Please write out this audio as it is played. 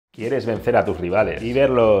¿Quieres vencer a tus rivales y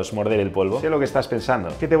verlos morder el polvo? Sé lo que estás pensando.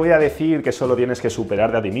 Que te voy a decir que solo tienes que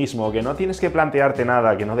superarte a ti mismo, que no tienes que plantearte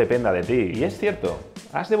nada que no dependa de ti. Y es cierto,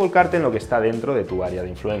 has de volcarte en lo que está dentro de tu área de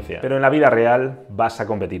influencia. Pero en la vida real vas a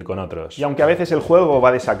competir con otros. Y aunque a veces el juego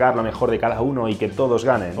va de sacar lo mejor de cada uno y que todos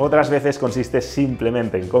ganen, otras veces consiste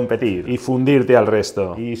simplemente en competir y fundirte al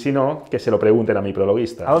resto. Y si no, que se lo pregunten a mi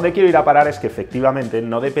prologuista. A donde quiero ir a parar es que efectivamente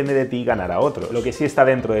no depende de ti ganar a otros. Lo que sí está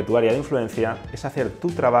dentro de tu área de influencia es hacer tu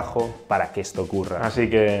trabajo para que esto ocurra. Así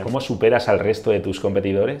que, ¿cómo superas al resto de tus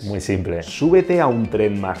competidores? Muy simple. Súbete a un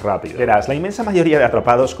tren más rápido. Verás, la inmensa mayoría de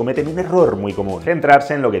atrapados cometen un error muy común: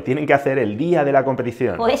 centrarse en lo que tienen que hacer el día de la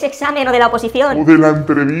competición. O de ese examen o de la oposición. O de la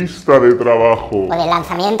entrevista de trabajo. O del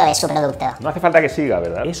lanzamiento de su producto. No hace falta que siga,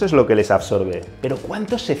 ¿verdad? Eso es lo que les absorbe. Pero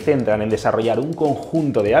 ¿cuántos se centran en desarrollar un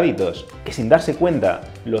conjunto de hábitos que sin darse cuenta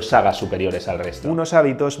los haga superiores al resto? Unos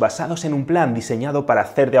hábitos basados en un plan diseñado para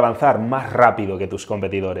hacerte avanzar más rápido que tus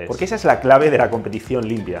competidores. Porque esa es la clave de la competición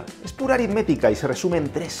limpia. Es pura aritmética y se resume en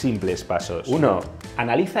 3 simples pasos. 1.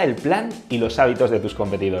 Analiza el plan y los hábitos de tus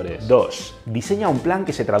competidores. 2. Diseña un plan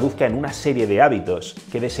que se traduzca en una serie de hábitos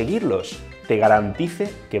que de seguirlos te garantice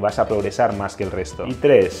que vas a progresar más que el resto. Y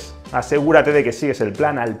 3. Asegúrate de que sigues el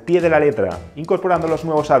plan al pie de la letra, incorporando los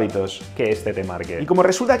nuevos hábitos que este te marque. Y como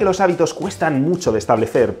resulta que los hábitos cuestan mucho de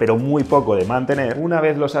establecer, pero muy poco de mantener, una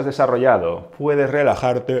vez los has desarrollado, puedes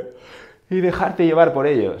relajarte y dejarte llevar por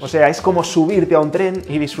ellos. O sea, es como subirte a un tren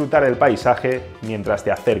y disfrutar del paisaje mientras te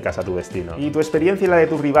acercas a tu destino. Y tu experiencia y la de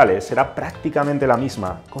tus rivales será prácticamente la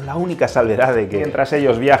misma, con la única salvedad de que mientras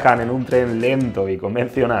ellos viajan en un tren lento y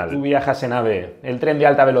convencional, tú viajas en AVE, el tren de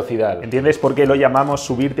alta velocidad. ¿Entiendes por qué lo llamamos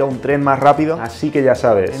subirte a un tren más rápido? Así que ya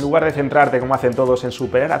sabes, en lugar de centrarte, como hacen todos, en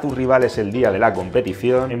superar a tus rivales el día de la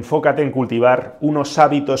competición, enfócate en cultivar unos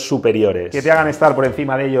hábitos superiores que te hagan estar por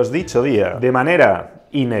encima de ellos dicho día, de manera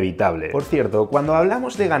inevitable. Por cierto, cuando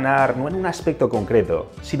hablamos de ganar no en un aspecto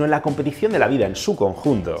concreto, sino en la competición de la vida en su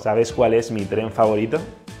conjunto, ¿sabes cuál es mi tren favorito?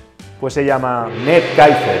 Pues se llama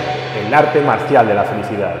Kaizen, el arte marcial de la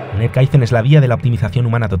felicidad. Kaizen es la vía de la optimización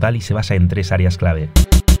humana total y se basa en 3 áreas clave: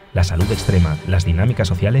 la salud extrema, las dinámicas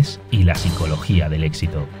sociales y la psicología del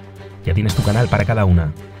éxito. Ya tienes tu canal para cada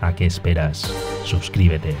una. ¿A qué esperas?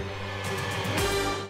 Suscríbete.